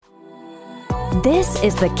This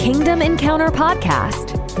is the Kingdom Encounter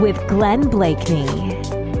Podcast with Glenn Bleakney.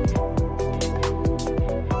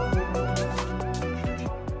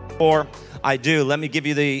 Before I do, let me give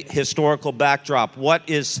you the historical backdrop. What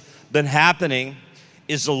has been happening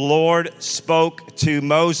is the Lord spoke to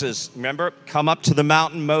Moses. Remember, come up to the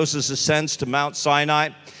mountain. Moses ascends to Mount Sinai.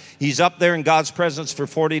 He's up there in God's presence for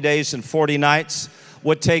 40 days and 40 nights.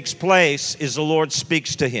 What takes place is the Lord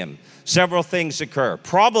speaks to him. Several things occur.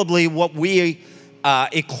 Probably what we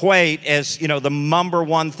equate as, the number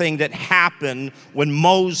one thing that happened when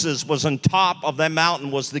Moses was on top of that mountain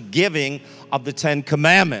was the giving of the 10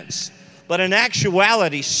 Commandments. But in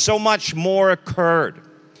actuality, so much more occurred.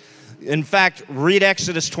 In fact, read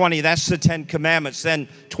Exodus 20, that's the 10 Commandments. Then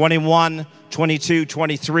 21, 22,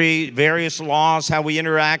 23, various laws, how we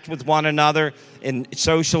interact with one another and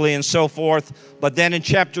socially and so forth. But then in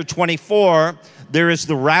chapter 24, there is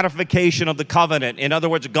the ratification of the covenant. In other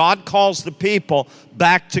words, God calls the people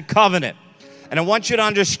back to covenant. And I want you to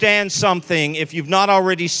understand something, if you've not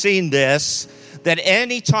already seen this, that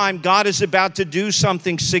anytime God is about to do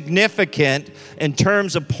something significant in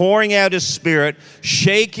terms of pouring out His Spirit,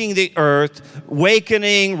 shaking the earth,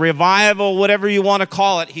 awakening, revival, whatever you want to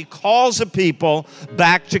call it, He calls the people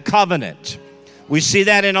back to covenant. We see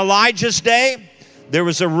that in Elijah's day. There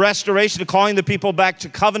was a restoration of calling the people back to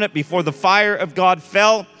covenant before the fire of God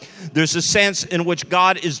fell. There's a sense in which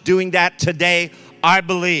God is doing that today, I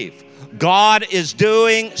believe. God is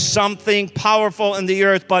doing something powerful in the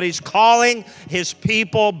earth, but He's calling His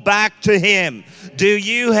people back to Him. Do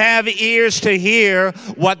you have ears to hear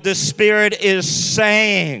what the Spirit is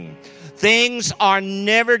saying? Things are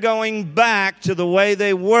never going back to the way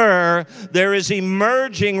they were. There is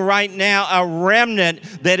emerging right now a remnant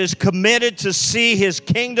that is committed to see His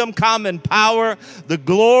kingdom come in power, the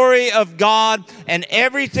glory of God, and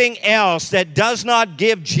everything else that does not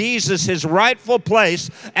give Jesus His rightful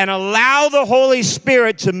place and allow the Holy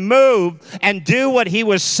Spirit to move and do what He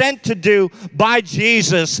was sent to do by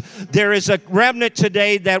Jesus. There is a remnant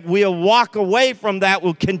today that will walk away from that,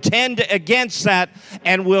 will contend against that,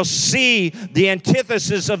 and will see the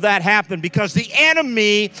antithesis of that happen, because the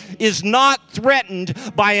enemy is not threatened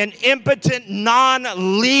by an impotent,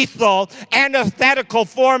 non-lethal, antithetical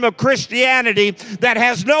form of Christianity that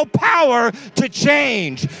has no power to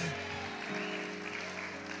change.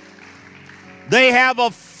 They have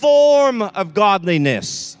a form of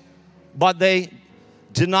godliness, but they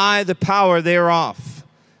deny the power thereof.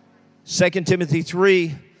 2 Timothy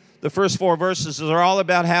 3, the first 4 verses are all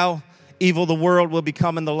about how evil the world will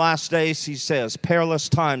become in the last days, he says. Perilous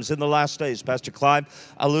times in the last days. Pastor Clive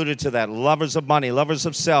alluded to that. Lovers of money, lovers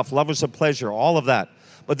of self, lovers of pleasure, all of that.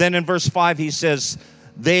 But then in verse 5 he says,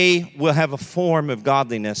 they will have a form of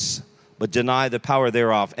godliness, but deny the power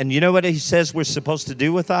thereof. And you know what he says we're supposed to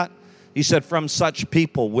do with that? He said, from such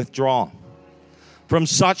people withdraw. From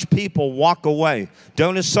such people walk away.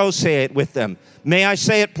 Don't associate with them. May I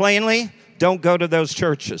say it plainly? Don't go to those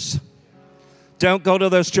churches. Don't go to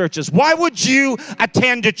those churches. Why would you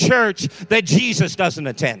attend a church that Jesus doesn't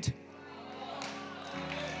attend?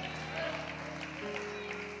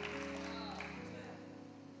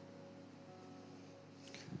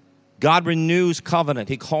 God renews covenant.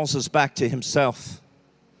 He calls us back to Himself.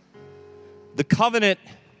 The covenant,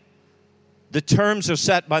 the terms are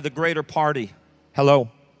set by the greater party. Hello.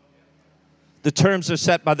 The terms are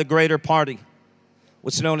set by the greater party.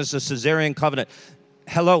 What's known as the Caesarean covenant.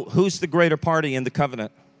 Hello, who's the greater party in the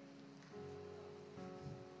covenant?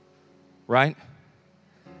 Right?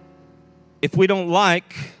 If we don't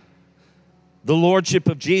like the lordship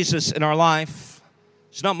of Jesus in our life,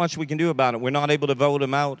 there's not much we can do about it. We're not able to vote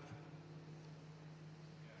Him out.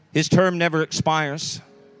 His term never expires.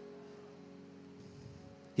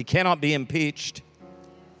 He cannot be impeached.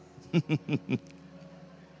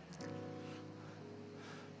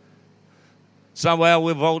 So, well,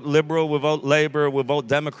 we'll vote liberal, we'll vote Labor, we'll vote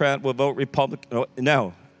Democrat, we'll vote Republican.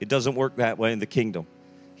 No, it doesn't work that way in the kingdom.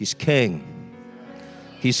 He's king.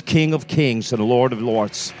 He's King of kings and Lord of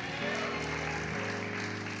lords.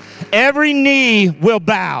 Every knee will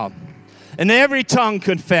bow and every tongue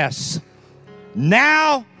confess,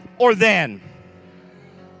 now or then.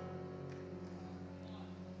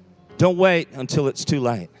 Don't wait until it's too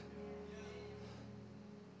late.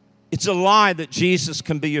 It's a lie that Jesus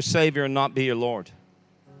can be your Savior and not be your Lord.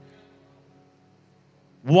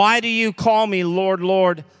 Why do you call me Lord,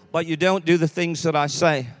 Lord, but you don't do the things that I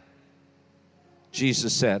say?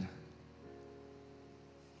 Jesus said.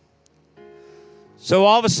 So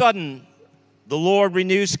all of a sudden, the Lord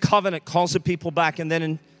renews covenant, calls the people back, and then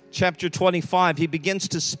in chapter 25, He begins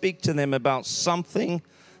to speak to them about something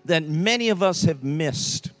that many of us have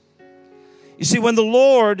missed. You see, when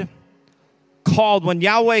when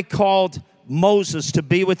Yahweh called Moses to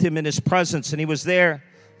be with him in his presence, and he was there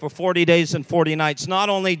for 40 days and 40 nights, not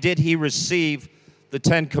only did he receive the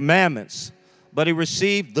 10 Commandments, but he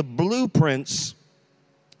received the blueprints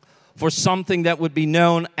for something that would be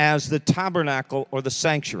known as the tabernacle or the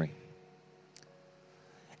sanctuary.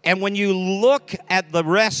 And when you look at the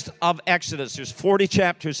rest of Exodus, there's 40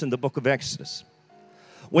 chapters in the book of Exodus.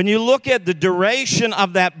 When you look at the duration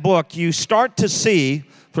of that book, you start to see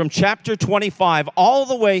from chapter 25 all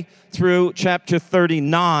the way through chapter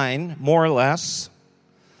 39, more or less,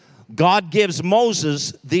 God gives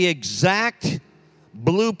Moses the exact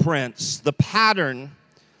blueprints, the pattern,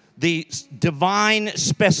 the divine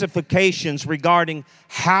specifications regarding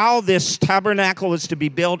how this tabernacle is to be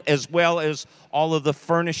built, as well as all of the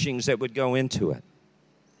furnishings that would go into it.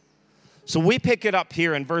 So we pick it up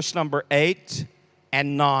here in verse number 8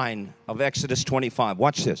 and 9 of Exodus 25.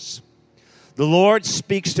 Watch this. The Lord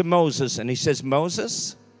speaks to Moses, and he says,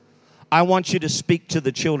 Moses, I want you to speak to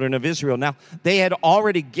the children of Israel. Now, they had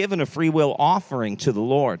already given a free will offering to the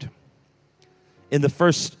Lord in the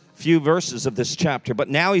first few verses of this chapter. But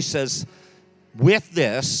now he says, with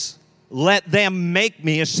this, let them make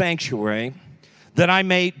me a sanctuary that I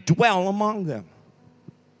may dwell among them.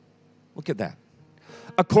 Look at that.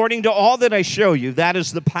 According to all that I show you, that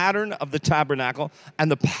is the pattern of the tabernacle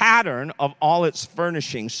and the pattern of all its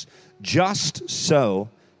furnishings. Just so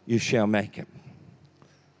you shall make it.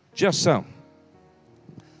 Just so.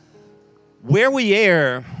 Where we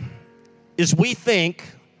err is we think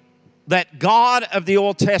that God of the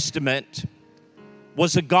Old Testament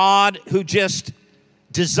was a God who just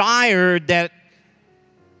desired that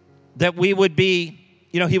we would be,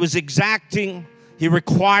 he was exacting, he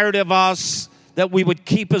required of us that we would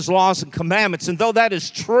keep his laws and commandments. And though that is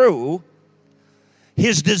true,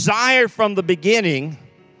 his desire from the beginning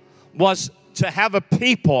was to have a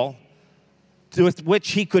people with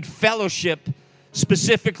which he could fellowship.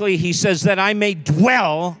 Specifically, he says that I may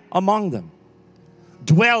dwell among them.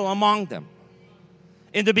 Dwell among them.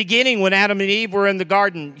 In the beginning, when Adam and Eve were in the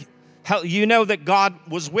garden, you know that God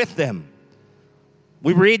was with them.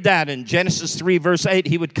 We read that in Genesis 3, verse 8.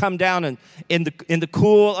 He would come down, and in the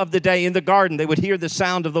cool of the day in the garden, they would hear the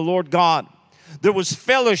sound of the Lord God. There was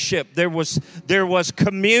fellowship. There was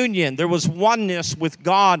communion. There was oneness with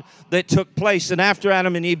God that took place. And after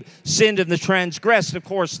Adam and Eve sinned and transgressed, of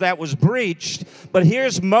course, that was breached. But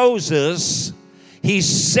here's Moses. He's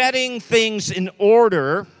setting things in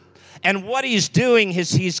order. And what he's doing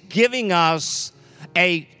is he's giving us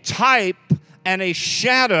a type and a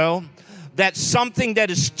shadow that's something that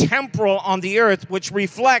is temporal on the earth, which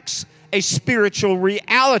reflects a spiritual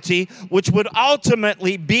reality, which would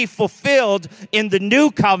ultimately be fulfilled in the new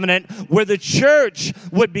covenant, where the church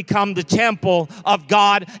would become the temple of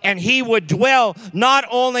God, and he would dwell not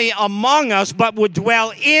only among us, but would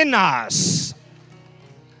dwell in us,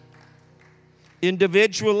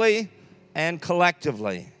 individually and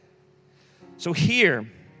collectively. So here,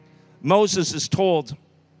 Moses is told,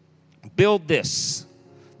 build this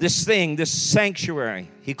thing, this sanctuary,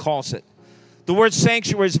 he calls it. The word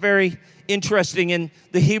sanctuary is very interesting. In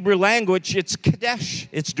the Hebrew language, it's Kadesh.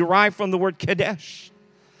 It's derived from the word Kadesh.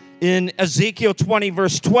 In Ezekiel 20,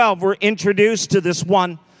 verse 12, we're introduced to this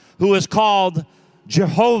one who is called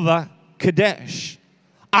Jehovah Kadesh.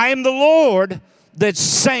 I am the Lord that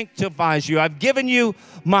sanctifies you. I've given you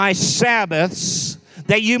my Sabbaths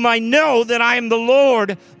that you might know that I am the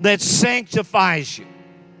Lord that sanctifies you.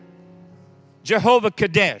 Jehovah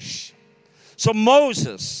Kadesh. So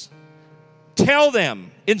Moses, tell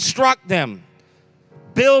them, instruct them,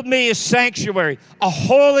 build me a sanctuary, a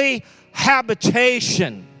holy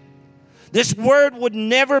habitation. This word would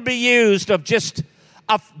never be used of just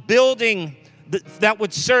a building that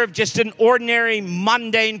would serve just an ordinary,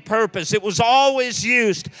 mundane purpose. It was always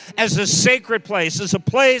used as a sacred place, as a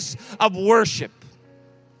place of worship.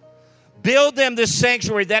 Build them this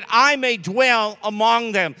sanctuary that I may dwell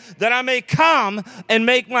among them, that I may come and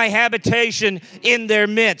make my habitation in their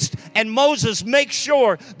midst. And Moses, make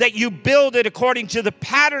sure that you build it according to the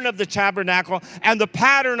pattern of the tabernacle and the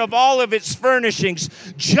pattern of all of its furnishings.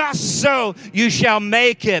 Just so you shall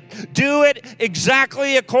make it. Do it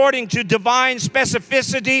exactly according to divine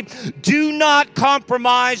specificity. Do not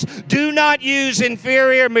compromise. Do not use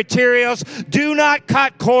inferior materials. Do not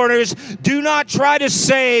cut corners. Do not try to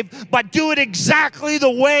save, but do it exactly the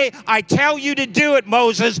way I tell you to do it,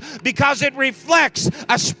 Moses, because it reflects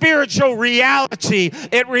a spiritual reality.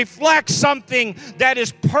 It reflects something that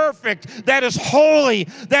is perfect, that is holy,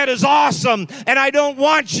 that is awesome. And I don't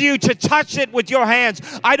want you to touch it with your hands.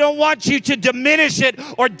 I don't want you to diminish it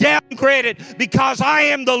or downgrade it, because I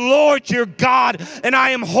am the Lord your God, and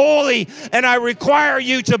I am holy, and I require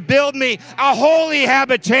you to build me a holy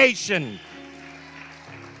habitation.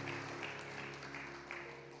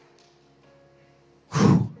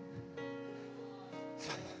 Whew.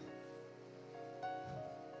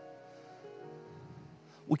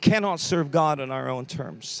 We cannot serve God on our own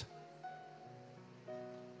terms.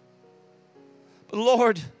 But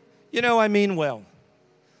Lord, you know I mean well.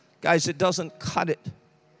 Guys, it doesn't cut it.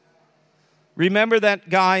 Remember that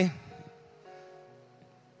guy?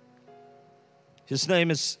 His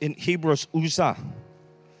name is in Hebrew Uzzah.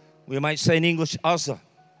 We might say in English Uzzah.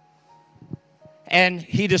 And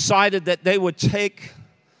he decided that they would take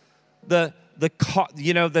the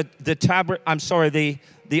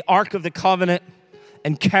Ark of the Covenant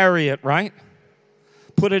and carry it, right?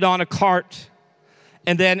 Put it on a cart.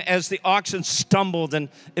 And then as the oxen stumbled and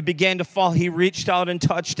it began to fall, he reached out and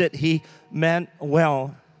touched it. He meant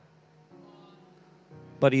well,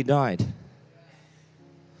 but he died.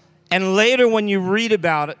 And later when you read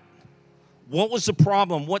about it, what was the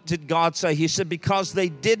problem? What did God say? He said, because they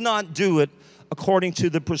did not do it according to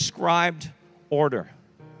the prescribed order.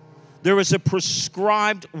 There was a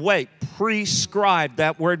prescribed way. Prescribed,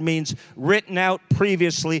 that word means written out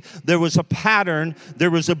previously. There was a pattern.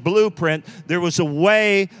 There was a blueprint. There was a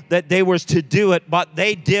way that they were to do it, but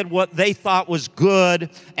they did what they thought was good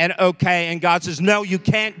and okay. And God says, no, you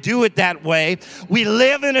can't do it that way. We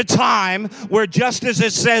live in a time where, just as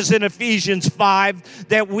it says in Ephesians 5,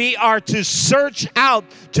 that we are to search out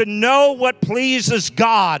to know what pleases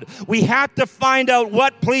God. We have to find out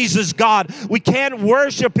what pleases God. We can't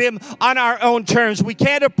worship Him on our own terms. We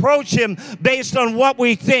can't approach Him based on what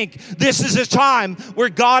we think. This is a time where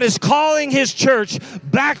God is calling His church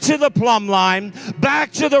back to the plumb line,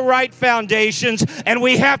 back to the right foundations, and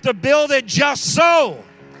we have to build it just so.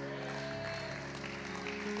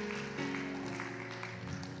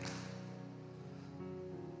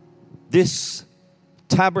 This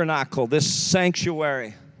tabernacle, this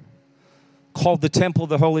sanctuary called the temple of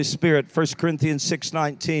the Holy Spirit, 1 Corinthians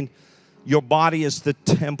 6:19, your body is the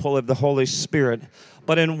temple of the Holy Spirit.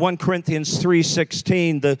 But in 1 Corinthians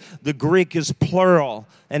 3:16, the Greek is plural.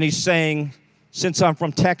 And he's saying, since I'm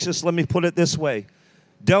from Texas, let me put it this way.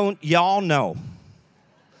 Don't y'all know?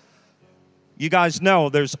 You guys know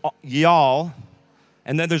there's y'all,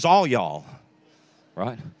 and then there's all y'all,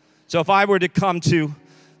 right? So if I were to come to,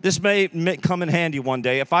 this may come in handy one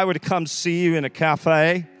day. If I were to come see you in a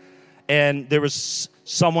cafe, and there was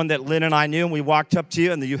someone that Lynn and I knew, and we walked up to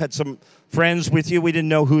you, and you had some friends with you. We didn't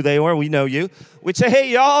know who they were. We know you. We'd say, hey,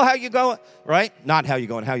 y'all, how you going? Right? Not how you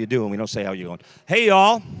going, how you doing. We don't say how you going. Hey,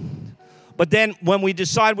 y'all. But then when we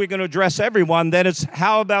decide we're going to address everyone, then it's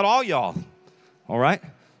how about all y'all? All right?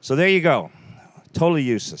 So there you go. Totally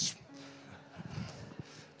useless.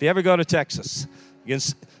 If you ever go to Texas, you can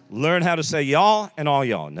learn how to say y'all and all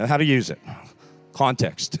y'all. Know how to use it.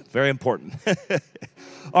 Context. Very important.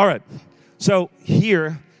 All right. So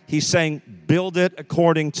here he's saying build it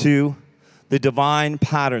according to the divine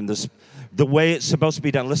pattern, the way it's supposed to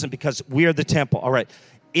be done. Listen, because we are the temple. All right.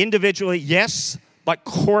 Individually, yes, but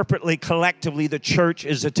corporately, collectively, the church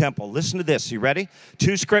is a temple. Listen to this. You ready?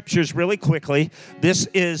 2 scriptures really quickly. This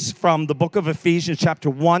is from the book of Ephesians, chapter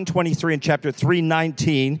 1:23 and chapter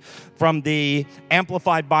 3:19 from the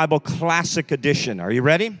Amplified Bible Classic Edition. Are you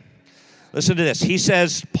ready? Listen to this. He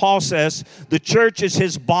says, Paul says, the church is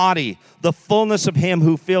his body, the fullness of him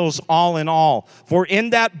who fills all in all. For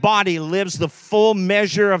in that body lives the full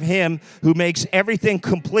measure of him who makes everything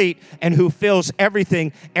complete and who fills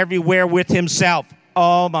everything everywhere with himself.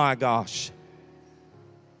 Oh my gosh.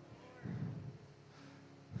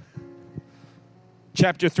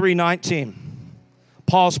 Chapter 3:19.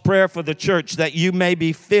 Paul's prayer for the church, that you may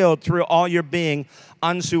be filled through all your being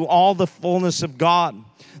unto all the fullness of God,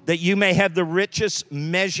 that you may have the richest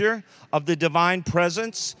measure of the divine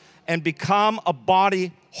presence and become a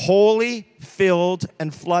body wholly filled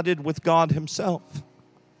and flooded with God himself.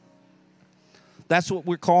 That's what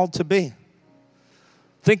we're called to be.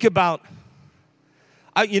 Think about,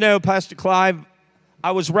 Pastor Clive,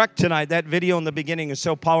 I was wrecked tonight. That video in the beginning is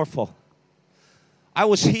so powerful. I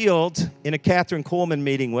was healed in a Catherine Coleman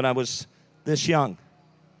meeting when I was this young.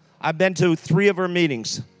 I've been to 3 of her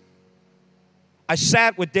meetings. I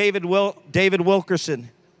sat with David Wilkerson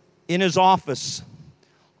in his office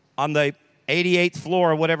on the 88th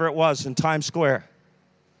floor or whatever it was in Times Square.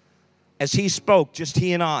 as he spoke, just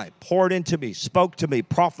he and I, poured into me, spoke to me,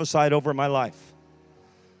 prophesied over my life.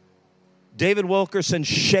 David Wilkerson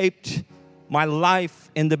shaped my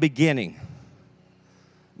life in the beginning.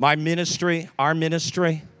 My ministry, our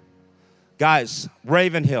ministry. Guys,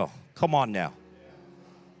 Ravenhill, come on now.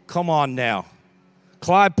 Come on now.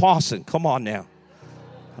 Clyde Pawson, come on now.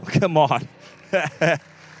 Come on.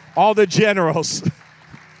 All the generals.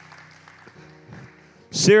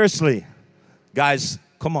 Seriously, guys,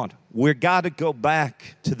 come on. We've got to go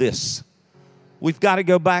back to this. We've got to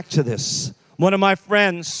go back to this. One of my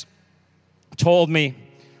friends told me,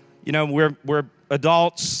 you know, we're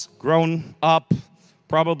adults, grown up,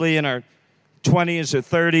 probably in our 20s or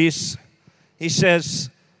 30s. He says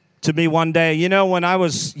to me one day, you know, when I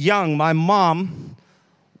was young, my mom,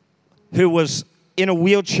 who was in a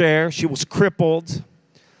wheelchair, she was crippled.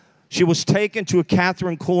 She was taken to a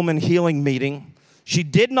Catherine Kuhlman healing meeting. She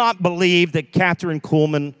did not believe that Catherine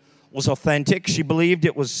Kuhlman was authentic. She believed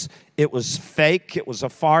it was fake, it was a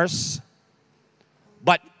farce.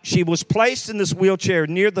 But she was placed in this wheelchair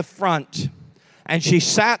near the front, and she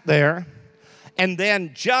sat there, and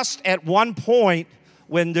then just at one point,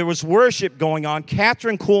 when there was worship going on,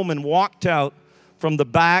 Catherine Kuhlman walked out from the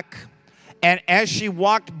back, and as she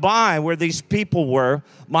walked by where these people were,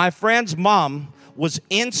 my friend's mom was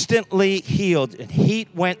instantly healed, and heat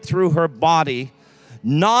went through her body.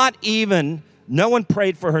 No one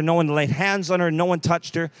prayed for her, no one laid hands on her, no one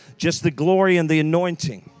touched her, just the glory and the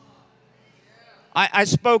anointing. I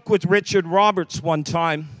spoke with Richard Roberts one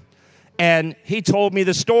time, and he told me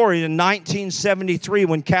the story in 1973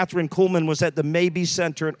 when Catherine Kuhlman was at the Mabee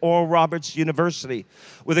Center at Oral Roberts University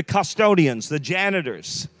with the custodians, the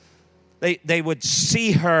janitors. They would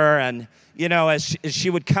see her, and, you know, as she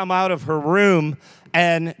would come out of her room,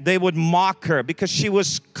 and they would mock her because she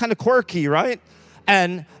was kind of quirky, right?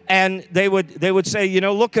 And they would say, you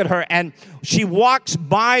know, look at her. And she walks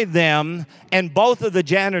by them, and both of the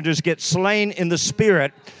janitors get slain in the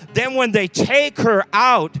spirit. Then when they take her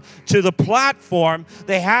out to the platform,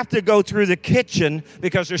 they have to go through the kitchen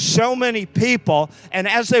because there's so many people. And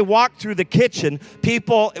as they walk through the kitchen,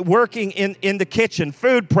 people working in the kitchen,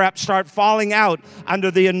 food prep, start falling out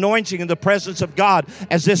under the anointing and the presence of God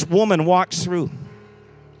as this woman walks through.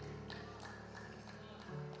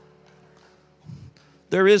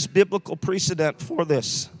 There is biblical precedent for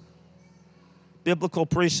this. Biblical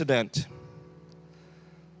precedent.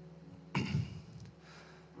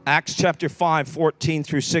 Acts chapter 5, 14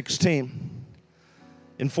 through 16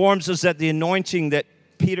 informs us that the anointing that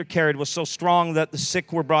Peter carried was so strong that the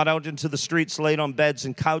sick were brought out into the streets, laid on beds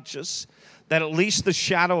and couches, that at least the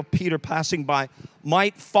shadow of Peter passing by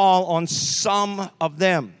might fall on some of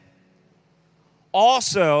them.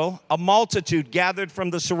 Also, a multitude gathered from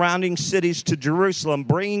the surrounding cities to Jerusalem,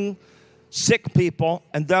 bringing sick people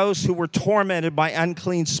and those who were tormented by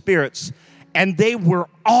unclean spirits, and they were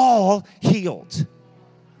all healed.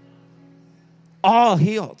 All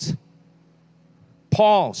healed.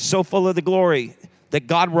 Paul, so full of the glory that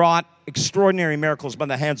God wrought extraordinary miracles by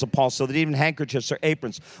the hands of Paul, so that even handkerchiefs or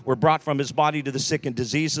aprons were brought from his body to the sick, and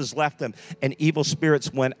diseases left them, and evil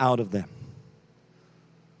spirits went out of them.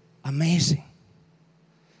 Amazing.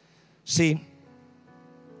 See,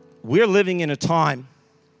 we're living in a time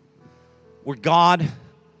where God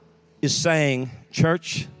is saying,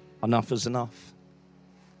 church, enough is enough.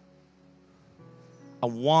 I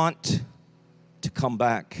want to come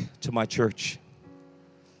back to my church.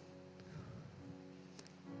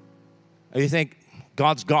 You think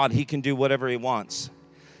God's God, he can do whatever he wants.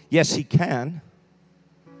 Yes, he can,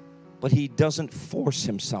 but he doesn't force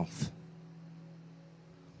himself.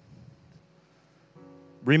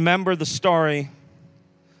 Remember the story.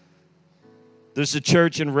 There's a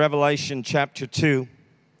church in Revelation chapter 2.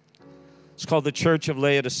 It's called the Church of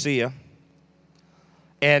Laodicea.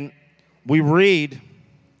 And we read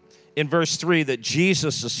in verse 3 that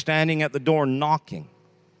Jesus is standing at the door knocking,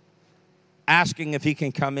 asking if he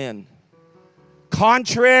can come in.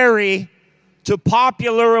 Contrary to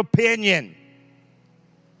popular opinion,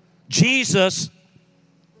 Jesus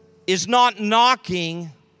is not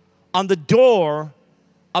knocking on the door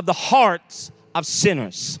of the hearts of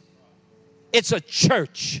sinners. It's a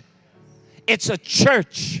church. It's a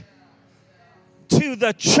church. To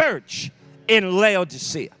the church in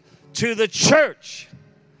Laodicea. To the church.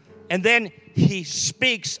 And then he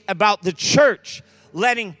speaks about the church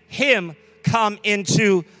letting him come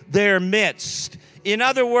into their midst. In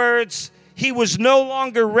other words, he was no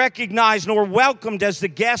longer recognized nor welcomed as the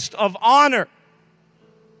guest of honor.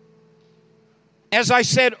 As I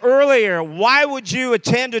said earlier, why would you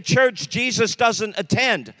attend a church Jesus doesn't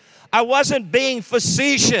attend? I wasn't being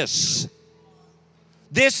facetious.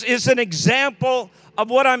 This is an example of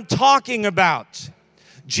what I'm talking about.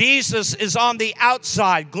 Jesus is on the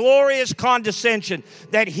outside, glorious condescension,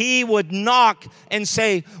 that he would knock and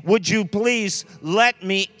say, would you please let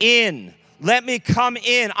me in? Let me come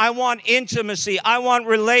in. I want intimacy. I want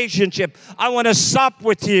relationship. I want to sup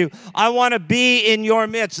with you. I want to be in your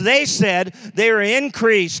midst. They said they were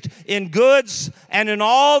increased in goods and in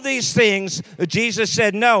all these things. Jesus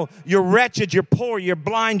said, no, you're wretched, you're poor, you're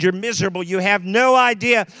blind, you're miserable. You have no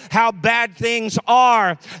idea how bad things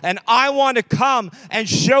are. And I want to come and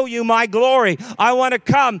show you my glory. I want to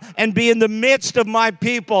come and be in the midst of my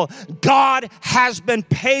people. God has been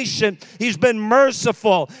patient. He's been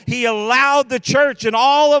merciful. He allowed the church and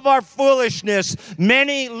all of our foolishness,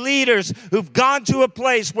 many leaders who've gone to a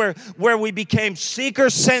place where we became seeker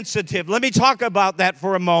sensitive. Let me talk about that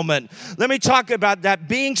for a moment. Let me talk about that,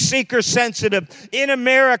 being seeker sensitive. In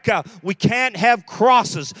America, we can't have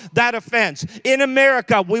crosses. That offense. In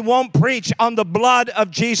America, we won't preach on the blood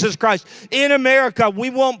of Jesus Christ. In America, we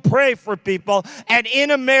won't pray for people. And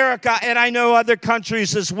in America, and I know other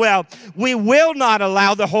countries as well, we will not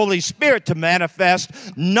allow the Holy Spirit to manifest.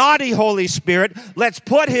 Naughty Holy Spirit. Let's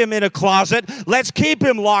put him in a closet. Let's keep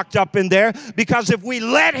him locked up in there, because if we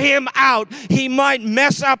let him out, he might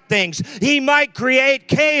mess up things. He might create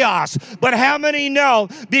chaos. But how many know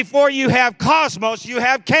before you have cosmos, you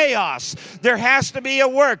have chaos? There has to be a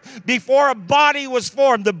work. Before a body was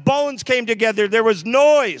formed, the bones came together, there was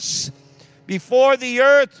noise. Before the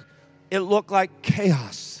earth, it looked like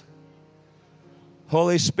chaos.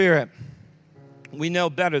 Holy Spirit, we know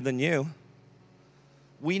better than you.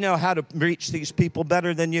 We know how to reach these people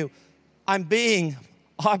better than you. I'm being,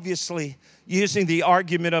 obviously, using the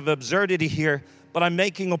argument of absurdity here, but I'm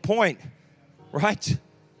making a point, right?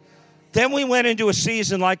 Then we went into a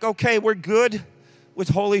season like, okay, we're good with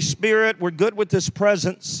Holy Spirit. We're good with this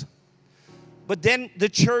presence. But then the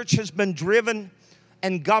church has been driven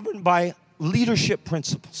and governed by leadership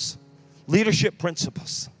principles. Leadership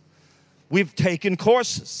principles. We've taken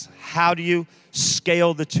courses. How do you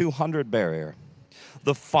scale the 200 barrier?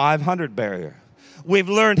 The 500 barrier. We've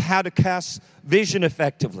learned how to cast vision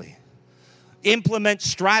effectively. Implement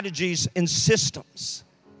strategies and systems.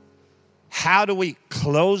 How do we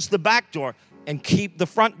close the back door and keep the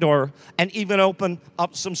front door and even open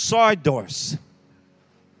up some side doors?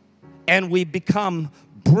 And we become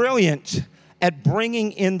brilliant at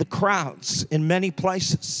bringing in the crowds in many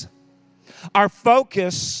places. Our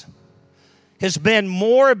focus has been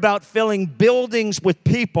more about filling buildings with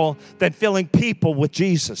people than filling people with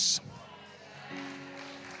Jesus.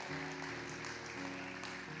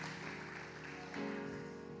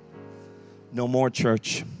 No more,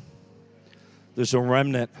 church. There's a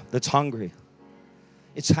remnant that's hungry.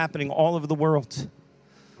 It's happening all over the world.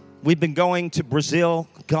 We've been going to Brazil.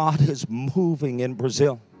 God is moving in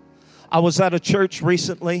Brazil. I was at a church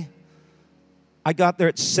recently. I got there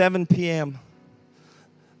at 7 p.m.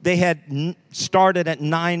 They had started at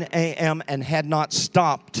 9 a.m. and had not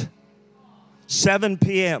stopped. 7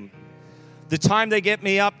 p.m. The time they get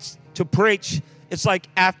me up to preach, it's like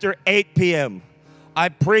after 8 p.m. I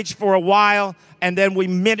preach for a while, and then we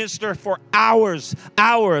minister for hours,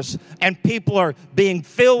 and people are being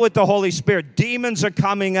filled with the Holy Spirit. Demons are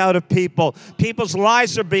coming out of people. People's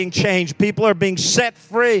lives are being changed. People are being set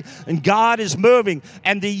free, and God is moving.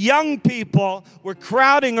 And the young people were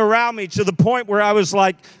crowding around me to the point where I was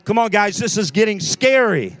like, come on, guys, this is getting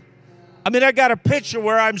scary. I mean, I got a picture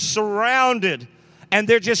where I'm surrounded, and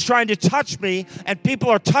they're just trying to touch me, and people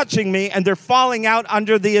are touching me, and they're falling out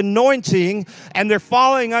under the anointing, and they're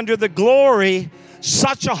falling under the glory.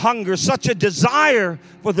 Such a hunger, such a desire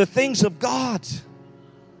for the things of God.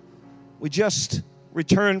 We just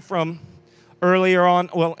returned from earlier on,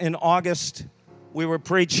 in August, we were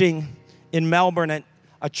preaching in Melbourne at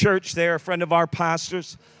a church there, a friend of our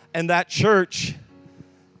pastors, and that church,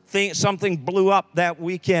 something blew up that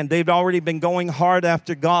weekend. They'd already been going hard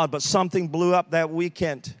after God, but something blew up that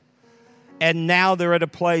weekend. And now they're at a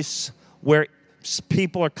place where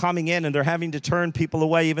people are coming in and they're having to turn people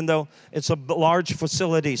away, even though it's a large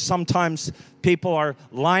facility. Sometimes people are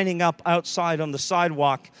lining up outside on the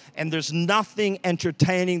sidewalk, and there's nothing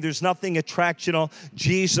entertaining, there's nothing attractional.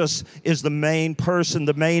 Jesus is the main person,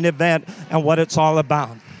 the main event, and what it's all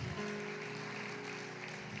about.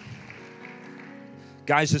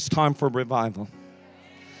 Guys, it's time for revival.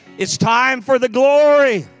 It's time for the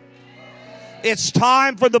glory. It's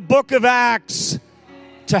time for the book of Acts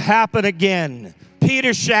to happen again.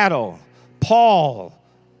 Peter Shadow, Paul,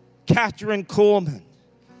 Catherine Kuhlman,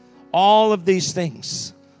 all of these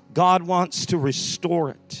things. God wants to restore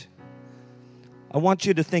it. I want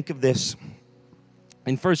you to think of this.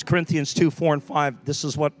 In 1 Corinthians 2, 4 and 5, this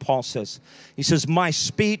is what Paul says. He says, my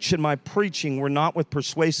speech and my preaching were not with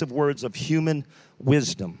persuasive words of human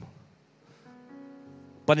wisdom,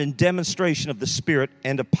 but in demonstration of the Spirit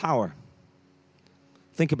and of power.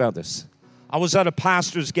 Think about this. I was at a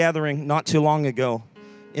pastor's gathering not too long ago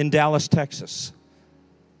in Dallas, Texas.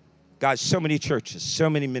 Guys, so many churches, so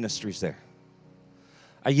many ministries there.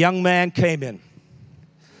 A young man came in.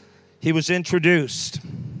 He was introduced.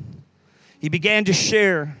 He began to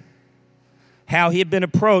share how he had been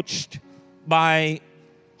approached by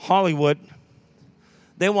Hollywood.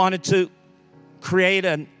 They wanted to create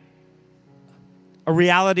a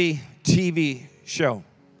reality TV show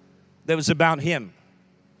that was about him.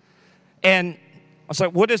 And I was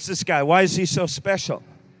like, what is this guy? Why is he so special?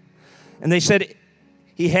 And they said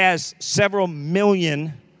he has several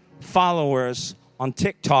million followers on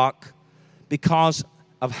TikTok because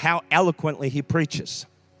of how eloquently he preaches.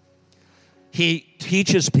 He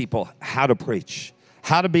teaches people how to preach,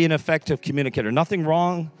 how to be an effective communicator. Nothing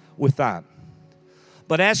wrong with that.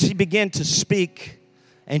 But as he began to speak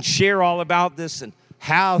and share all about this and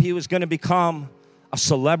how he was going to become a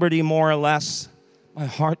celebrity more or less, my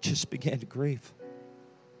heart just began to grieve.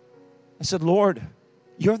 I said, Lord,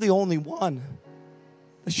 you're the only one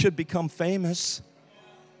that should become famous.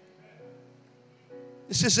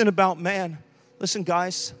 This isn't about man. Listen,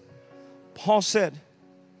 guys, Paul said,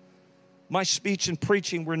 my speech and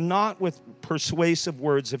preaching were not with persuasive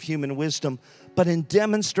words of human wisdom, but in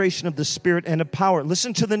demonstration of the Spirit and of power.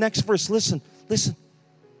 Listen to the next verse. Listen.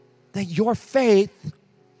 That your faith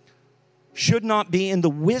should not be in the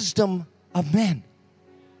wisdom of men,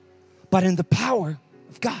 but in the power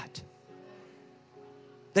of God.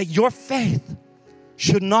 That your faith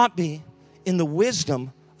should not be in the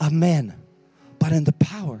wisdom of men, but in the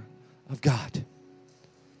power of God.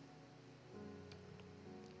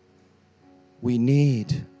 We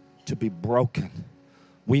need to be broken.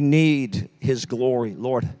 We need His glory.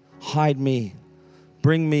 Lord, hide me.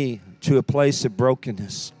 Bring me to a place of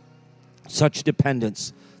brokenness, such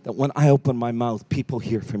dependence that when I open my mouth, people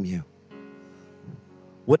hear from you.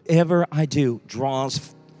 Whatever I do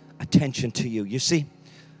draws attention to you. You see,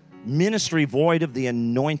 ministry void of the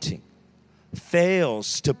anointing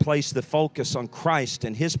fails to place the focus on Christ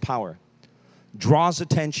and His power, draws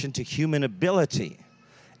attention to human ability.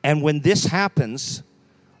 And when this happens,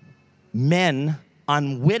 men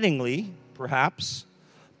unwittingly, perhaps,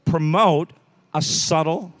 promote a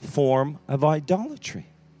subtle form of idolatry.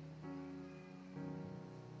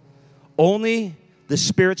 Only the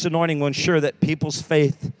Spirit's anointing will ensure that people's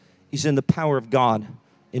faith is in the power of God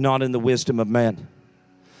and not in the wisdom of man.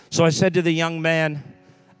 So I said to the young man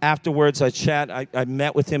afterwards, I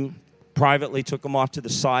met with him privately, took him off to the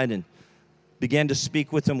side and began to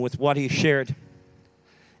speak with him with what he shared.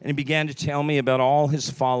 And he began to tell me about all his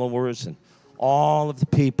followers and all of the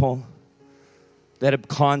people that had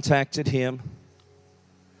contacted him.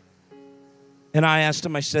 And I asked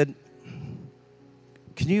him, I said,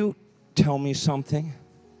 can you tell me something?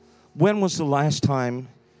 When was the last time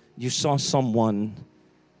you saw someone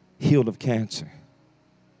healed of cancer?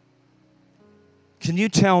 Can you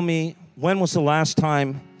tell me when was the last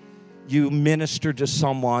time you ministered to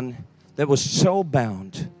someone that was so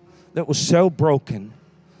bound, that was so broken,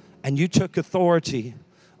 and you took authority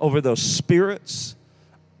over those spirits,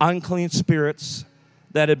 unclean spirits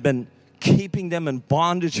that had been keeping them in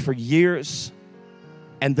bondage for years,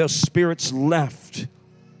 and those spirits left,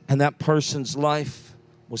 and that person's life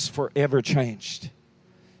was forever changed?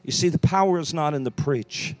 You see, the power is not in the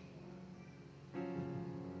preach.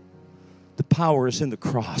 The power is in the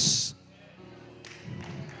cross.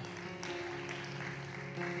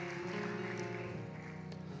 Let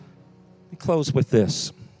me close with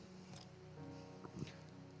this.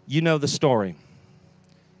 You know the story.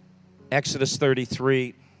 Exodus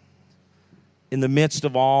 33. In the midst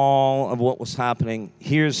of all of what was happening,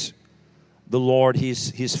 here's the Lord.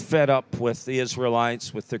 He's fed up with the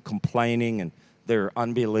Israelites, with their complaining and their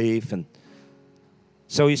unbelief. And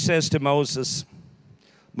so he says to Moses,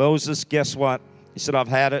 guess what? He said, I've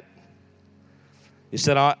had it. He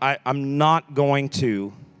said, I'm not going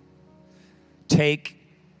to take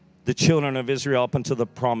the children of Israel up into the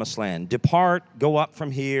promised land. Depart, go up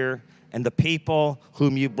from here, and the people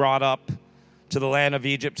whom you brought up to the land of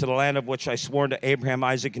Egypt, to the land of which I swore to Abraham,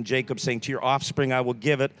 Isaac, and Jacob, saying, to your offspring I will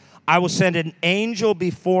give it. I will send an angel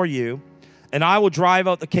before you, and I will drive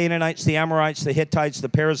out the Canaanites, the Amorites, the Hittites, the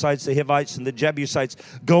Perizzites, the Hivites, and the Jebusites.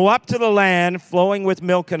 Go up to the land flowing with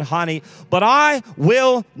milk and honey, but I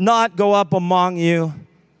will not go up among you,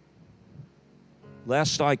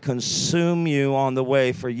 lest I consume you on the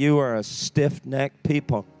way, for you are a stiff-necked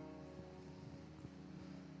people.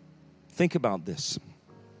 Think about this.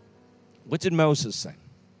 What did Moses say?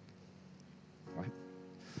 Right?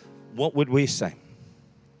 What would we say?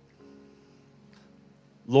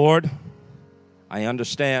 Lord, I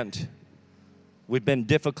understand. We've been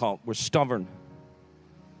difficult. We're stubborn.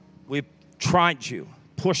 We've tried you,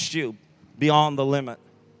 pushed you beyond the limit.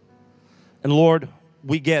 And Lord,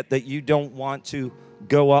 we get that you don't want to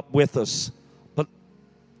go up with us, but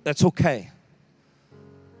that's okay.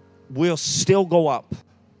 We'll still go up.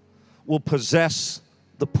 We'll possess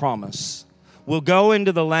the promise. We'll go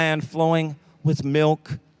into the land flowing with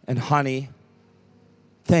milk and honey.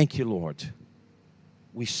 Thank you, Lord.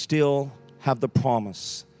 We still have the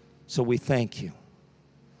promise, so we thank you.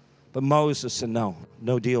 But Moses said, no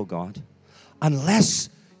deal, God. Unless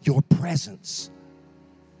your presence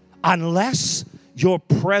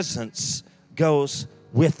goes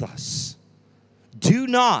with us, do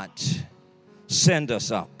not send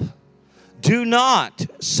us up. Do not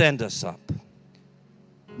send us up.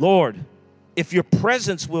 Lord, if your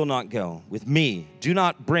presence will not go with me, do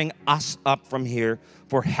not bring us up from here.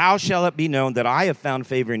 For how shall it be known that I have found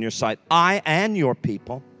favor in your sight, I and your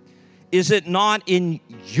people? Is it not in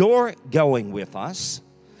your going with us,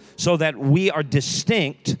 so that we are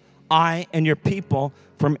distinct, I and your people,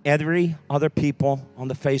 from every other people on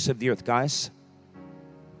the face of the earth? Guys,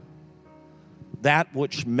 that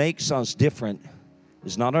which makes us different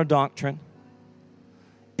is not our doctrine.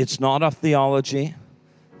 It's not our theology.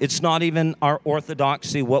 It's not even our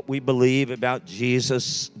orthodoxy, what we believe about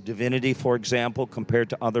Jesus' divinity, for example, compared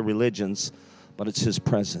to other religions, but it's his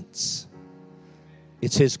presence.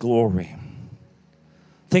 It's his glory.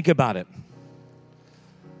 Think about it.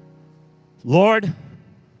 Lord,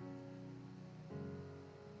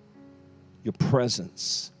 your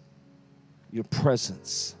presence.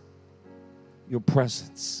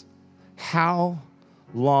 How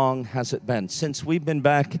long has it been? Since we've been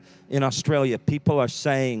back in Australia, people are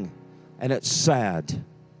saying, and it's sad.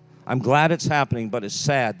 I'm glad it's happening, but it's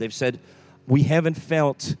sad. They've said, we haven't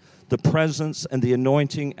felt the presence and the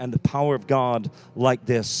anointing and the power of God like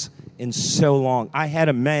this in so long. I had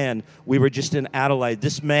a man, we were just in Adelaide.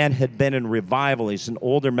 This man had been in revival. He's an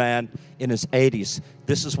older man in his 80s.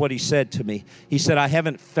 This is what he said to me. He said, I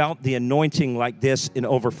haven't felt the anointing like this in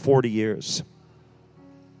over 40 years.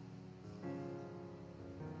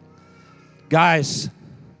 Guys,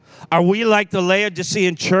 are we like the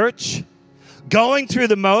Laodicean church, going through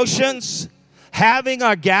the motions, having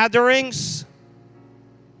our gatherings?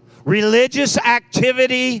 Religious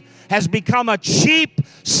activity has become a cheap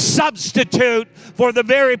substitute for the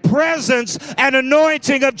very presence and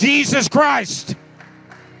anointing of Jesus Christ.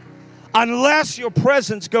 Unless your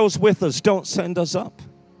presence goes with us, don't send us up.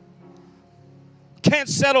 Can't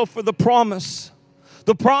settle for the promise.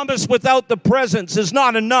 The promise without the presence is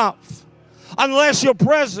not enough. Unless your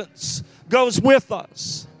presence goes with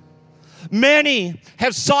us. Many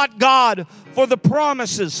have sought God for the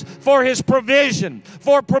promises, for his provision,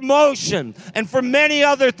 for promotion, and for many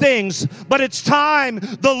other things. But it's time,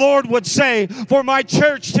 the Lord would say, for my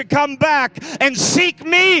church to come back and seek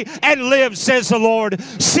me and live, says the Lord.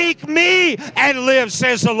 Seek me and live,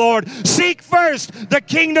 says the Lord. Seek first the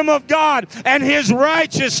kingdom of God and his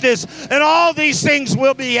righteousness, and all these things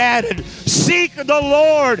will be added. Seek the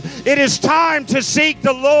Lord. It is time to seek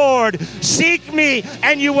the Lord. Seek me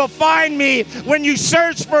and you will find me when you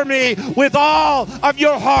search for me with all of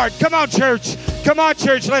your heart. Come on, church. Come on,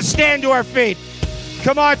 church. Let's stand to our feet.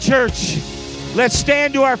 Come on, church. Let's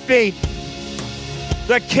stand to our feet.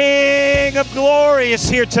 The King of Glory is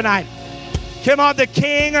here tonight. Come on, the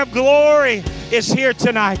King of Glory is here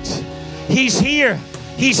tonight. He's here.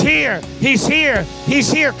 He's here. He's here.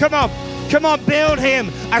 He's here. Come on. Come on, build him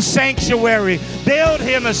a sanctuary. Build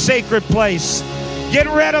him a sacred place. Get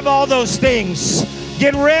rid of all those things.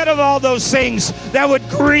 Get rid of all those things that would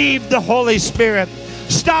grieve the Holy Spirit.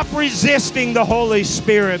 Stop resisting the Holy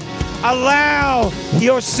Spirit. Allow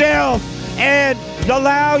yourself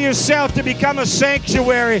to become a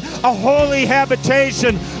sanctuary, a holy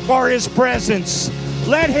habitation for his presence.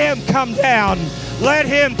 Let him come down. Let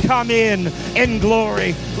him come in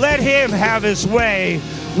glory. Let him have his way.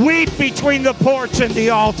 Weep between the porch and the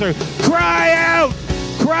altar. Cry out.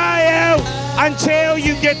 Cry out until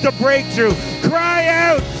you get the breakthrough. Cry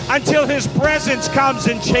out until his presence comes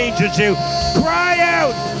and changes you. Cry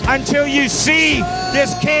out until you see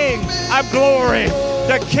this King of Glory.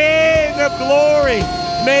 The King of Glory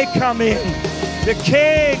may come in. The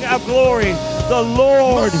King of Glory, the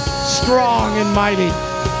Lord strong and mighty.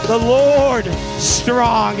 The Lord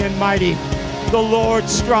strong and mighty. The Lord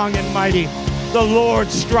strong and mighty. The Lord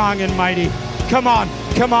strong and mighty. Come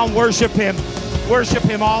on, worship him. Worship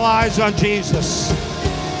him. All eyes on Jesus.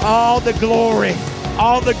 All the glory,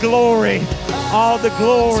 all the glory, all the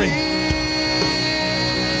glory.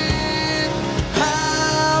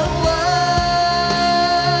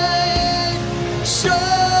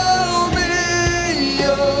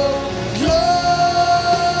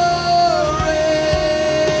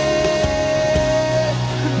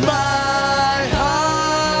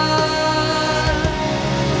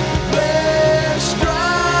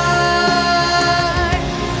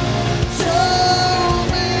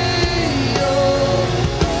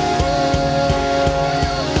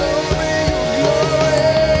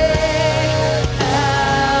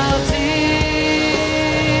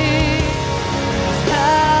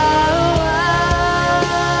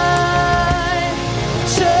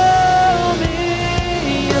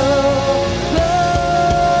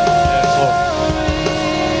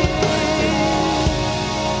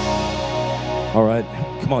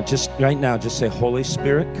 Come on, just right now, just say, Holy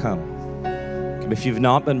Spirit, come. If you've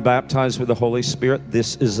not been baptized with the Holy Spirit,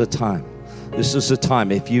 this is the time. This is the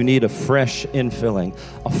time. If you need a fresh infilling,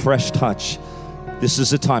 a fresh touch, this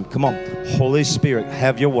is the time. Come on, Holy Spirit,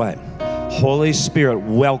 have your way. Holy Spirit,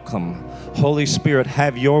 welcome. Holy Spirit,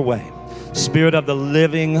 have your way. Spirit of the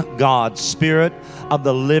living God, Spirit of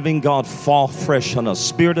the living God, fall fresh on us.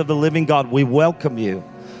 Spirit of the living God, we welcome you.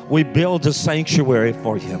 We build a sanctuary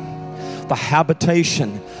for you. The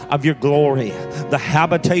habitation of your glory, the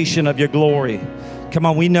habitation of your glory. Come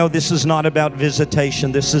on, we know this is not about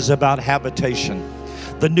visitation. This is about habitation.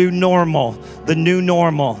 The new normal, the new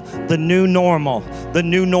normal, the new normal, the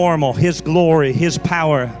new normal. His glory, His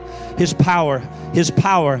power, His power, His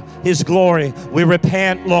power, His glory. We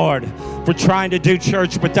repent, Lord, for trying to do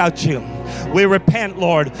church without you. We repent,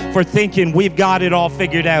 Lord, for thinking we've got it all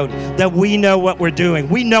figured out, that we know what we're doing.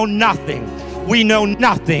 We know nothing. We know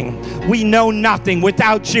nothing. We know nothing.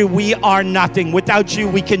 Without you, we are nothing. Without you,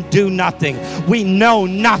 we can do nothing. We know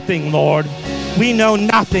nothing, Lord. We know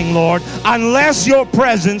nothing, Lord, unless your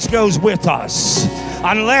presence goes with us.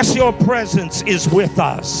 Unless your presence is with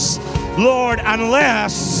us. Lord,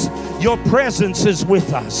 unless your presence is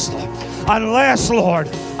with us. Unless, Lord,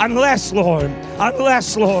 unless, Lord,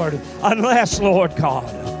 unless, Lord, unless, Lord God.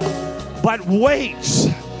 But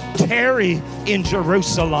wait, tarry in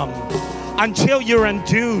Jerusalem until you're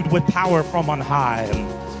endued with power from on high.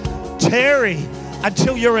 Tarry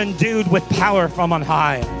until you're endued with power from on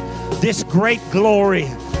high. This great glory,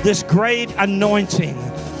 this great anointing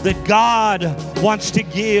that God wants to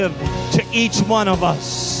give to each one of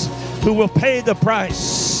us who will pay the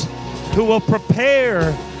price, who will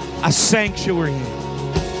prepare a sanctuary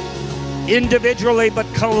individually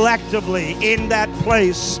but collectively in that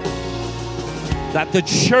place, that the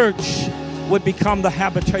church would become the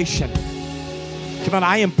habitation. Come on,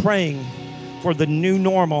 I am praying for the new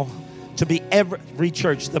normal to be every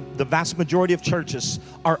church. The vast majority of churches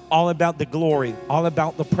are all about the glory, all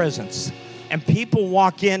about the presence. And people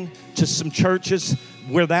walk in to some churches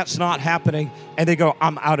where that's not happening, and they go,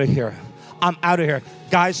 I'm out of here. I'm out of here.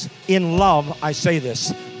 Guys, in love, I say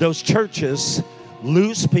this. Those churches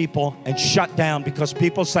lose people and shut down because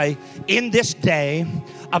people say, in this day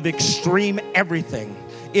of extreme everything,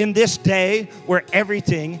 in this day where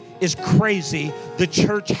everything is crazy, the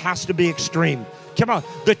church has to be extreme. Come on,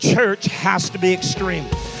 the church has to be extreme.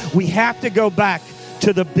 We have to go back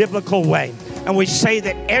to the biblical way. And we say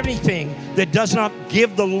that anything that does not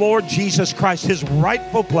give the Lord Jesus Christ His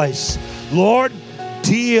rightful place, Lord,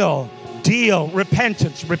 deal,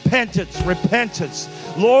 repentance.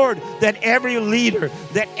 Lord, that every leader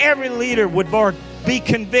would, Lord, be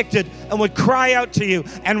convicted and would cry out to you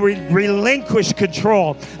and relinquish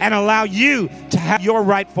control and allow you to have your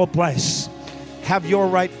rightful place. Have your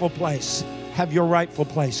rightful place. Have your rightful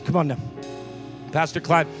place. Come on now. Pastor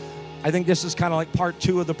Clyde, I think this is kind of like part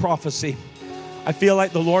 2 of the prophecy. I feel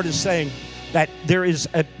like the Lord is saying that there is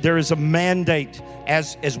a mandate.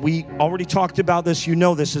 As we already talked about this, you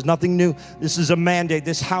know this is nothing new. This is a mandate.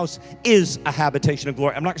 This house is a habitation of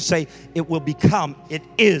glory. I'm not going to say it will become. It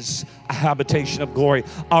is a habitation of glory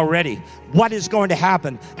already. What is going to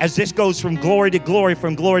happen as this goes from glory to glory,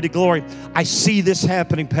 from glory to glory? I see this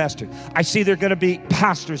happening, Pastor. I see there are going to be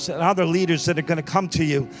pastors and other leaders that are going to come to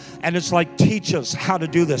you. And it's like, teach us how to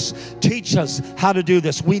do this. Teach us how to do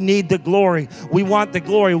this. We need the glory. We want the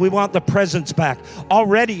glory. We want the presence back.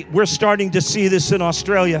 Already, we're starting to see this in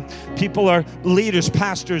Australia. People are leaders,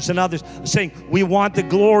 pastors, and others saying, we want the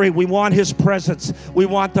glory. We want His presence. We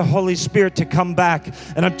want the Holy Spirit to come back.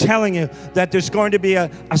 And I'm telling you that there's going to be a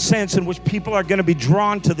sense in which people are going to be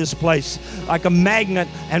drawn to this place like a magnet,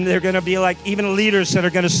 and they're going to be like even leaders that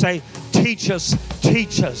are going to say, Teach us,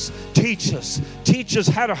 teach us, teach us. Teach us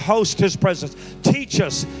how to host His presence. Teach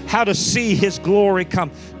us how to see His glory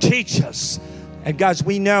come. Teach us. And guys,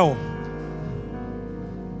 we know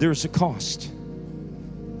there's a cost.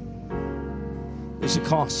 There's a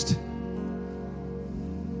cost.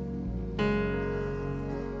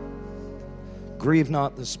 Grieve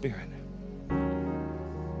not the Spirit.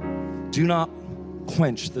 Do not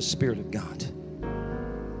quench the Spirit of God.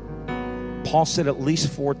 Paul said at least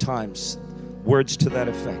 4 times words to that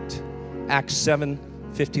effect. Acts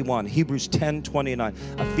 7:51, Hebrews 10:29,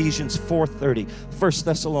 Ephesians 4:30, 1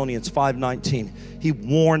 Thessalonians 5:19. He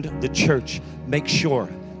warned the church, make sure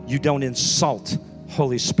you don't insult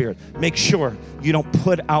Holy Spirit. Make sure you don't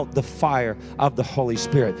put out the fire of the Holy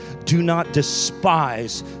Spirit. Do not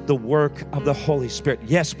despise the work of the Holy Spirit.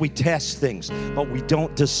 Yes, we test things, but we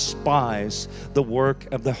don't despise the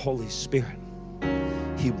work of the Holy Spirit.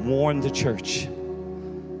 He warned the church.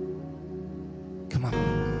 Come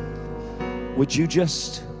on. Would you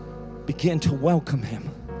just begin to welcome Him?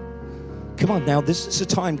 Come on now, this is the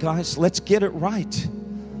time, guys. Let's get it right.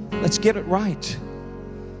 Let's get it right.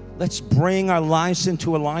 Let's bring our lives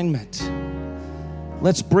into alignment.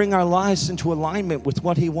 Let's bring our lives into alignment with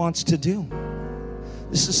what He wants to do.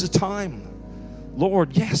 This is the time.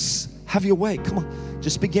 Lord, yes, have your way. Come on,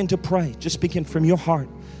 just begin to pray. Just begin from your heart.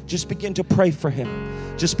 Just begin to pray for Him.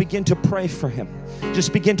 Just begin to pray for Him.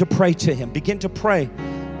 Just begin to pray to Him. Begin to pray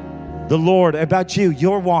the Lord about you,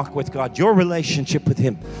 your walk with God, your relationship with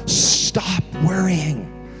Him. Stop worrying.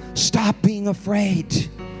 Stop being afraid.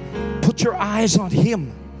 Put your eyes on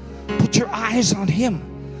Him. Put your eyes on Him.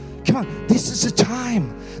 Come on, this is the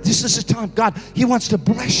time. This is the time. God, He wants to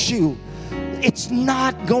bless you. It's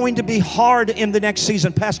not going to be hard in the next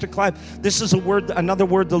season. Pastor Clive, this is a word, another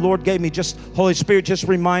word the Lord gave me. Just Holy Spirit just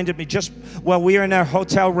reminded me, just while we were in our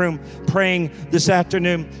hotel room praying this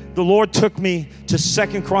afternoon, the Lord took me to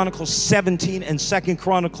 2 Chronicles 17 and 2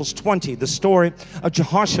 Chronicles 20, the story of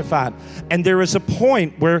Jehoshaphat. And there is a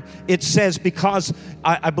point where it says, because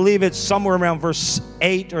I believe it's somewhere around verse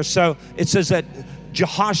 8 or so, it says that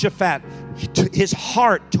Jehoshaphat, his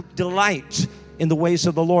heart took delight in the ways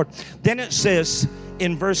of the Lord. Then it says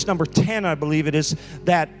in verse number 10, I believe it is,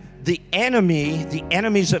 that the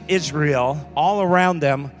enemies of Israel all around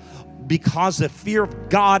them, because the fear of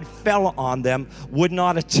God fell on them, would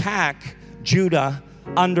not attack Judah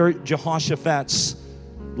under Jehoshaphat's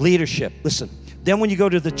leadership. Listen, then when you go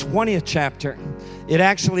to the 20th chapter, it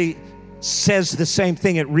actually says the same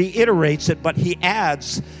thing. It reiterates it, but he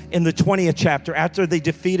adds in the 20th chapter, after they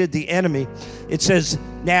defeated the enemy, it says,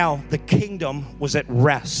 now the kingdom was at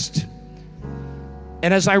rest.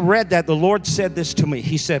 And as I read that, the Lord said this to me.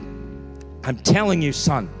 He said, I'm telling you,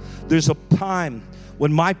 son, there's a time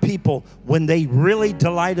when my people, when they really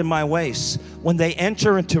delight in my ways, when they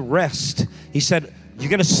enter into rest, he said, you're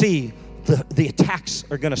going to see the attacks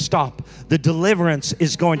are going to stop. The deliverance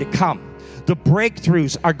is going to come. The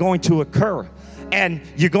breakthroughs are going to occur. And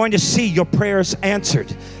you're going to see your prayers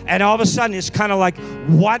answered. And all of a sudden, it's kind of like,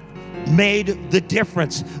 what made the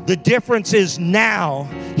difference? The difference is now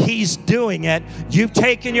He's doing it. You've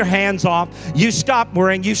taken your hands off. You stop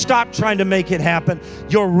worrying. You stop trying to make it happen.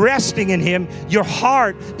 You're resting in Him. Your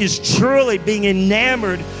heart is truly being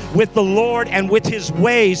enamored with the Lord and with His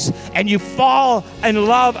ways. And you fall in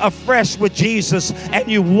love afresh with Jesus. And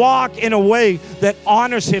you walk in a way that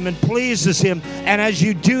honors Him and pleases Him. And as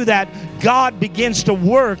you do that, God begins to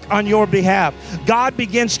work on your behalf. God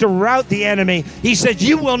begins to rout the enemy. He says,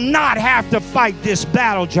 you will not have to fight this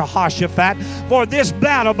battle, Jehoshaphat, for this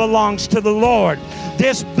battle belongs to the Lord.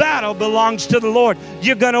 This battle belongs to the Lord.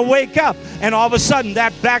 You're going to wake up, and all of a sudden,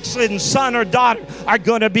 that backslidden son or daughter are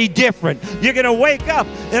going to be different. You're going to wake up,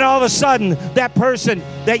 and all of a sudden, that person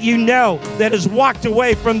that you know that has walked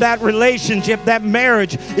away from that relationship, that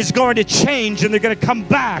marriage, is going to change, and they're going to come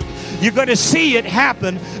back. You're going to see it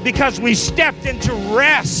happen because we stepped into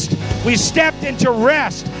rest. We stepped into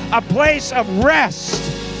rest, a place of rest.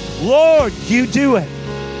 Lord, you do it.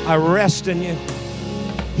 I rest in you.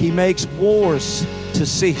 He makes wars to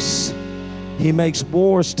cease. He makes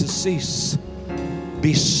wars to cease.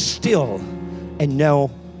 Be still and know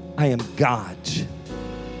I am God.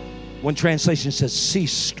 One translation says,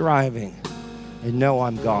 cease striving and know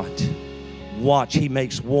I'm God. Watch, He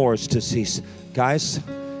makes wars to cease. Guys,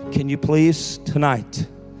 can you please tonight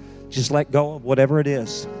just let go of whatever it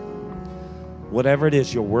is? Whatever it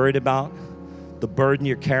is you're worried about, the burden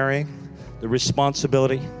you're carrying, the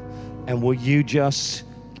responsibility, and will you just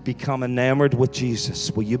become enamored with Jesus?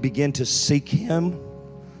 Will you begin to seek Him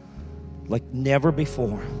like never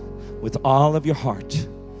before with all of your heart?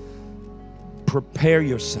 Prepare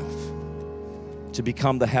yourself. to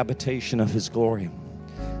become the habitation of His glory.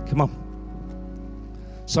 Come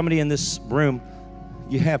on. Somebody in this room,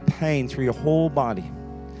 you have pain through your whole body.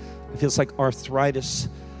 It feels like arthritis,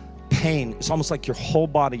 pain. It's almost like your whole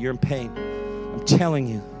body, you're in pain. I'm telling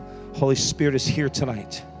you, Holy Spirit is here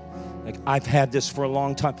tonight. Like, I've had this for a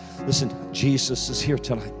long time. Listen, Jesus is here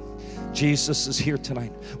tonight. Jesus is here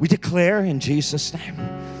tonight. We declare in Jesus' name,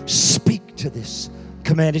 speak to this.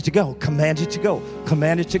 Command it to go. Command it to go.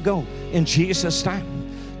 Command it to go. In Jesus'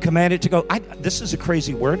 name. Command it to go. This is a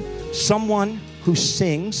crazy word. Someone who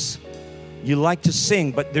sings, you like to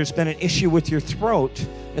sing, but there's been an issue with your throat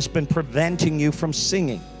that's been preventing you from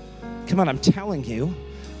singing. Come on, I'm telling you,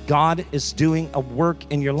 God is doing a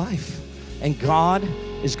work in your life. And God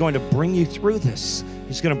is going to bring you through this.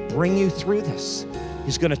 He's going to bring you through this.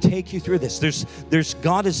 He's going to take you through this.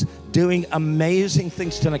 God is doing amazing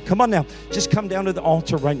things tonight. Come on now. Just come down to the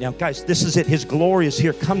altar right now. Guys, this is it. His glory is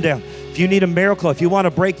here. Come down. If you need a miracle, if you want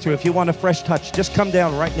a breakthrough, if you want a fresh touch, just come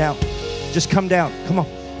down right now. Just come down. Come on.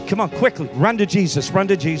 Come on, quickly. Run to Jesus. Run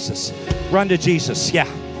to Jesus. Run to Jesus.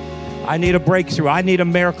 Yeah. I need a breakthrough. I need a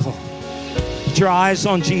miracle. Put your eyes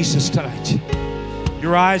on Jesus tonight.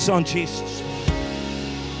 Your eyes on Jesus.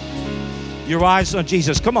 Your eyes on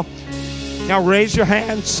Jesus. Come on. Now raise your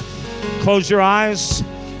hands. Close your eyes.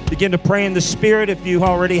 Begin to pray in the Spirit. If you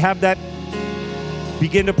already have that,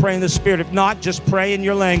 begin to pray in the Spirit. If not, just pray in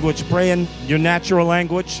your language. Pray in your natural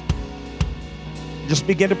language. Just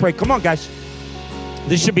begin to pray. Come on, guys.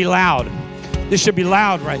 This should be loud. This should be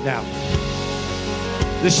loud right now.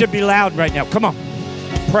 This should be loud right now. Come on.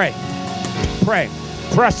 Pray. Pray.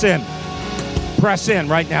 Press in. Press in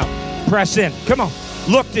right now. Press in. Come on.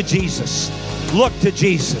 Look to Jesus. Look to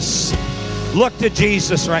Jesus. Look to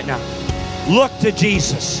Jesus right now. Look to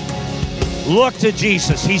Jesus. Look to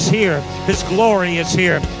Jesus. He's here. His glory is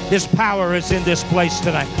here. His power is in this place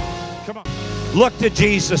tonight. Come on. Look to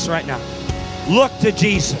Jesus right now. Look to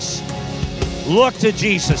Jesus. Look to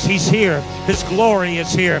Jesus. He's here. His glory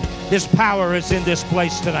is here. His power is in this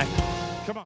place tonight.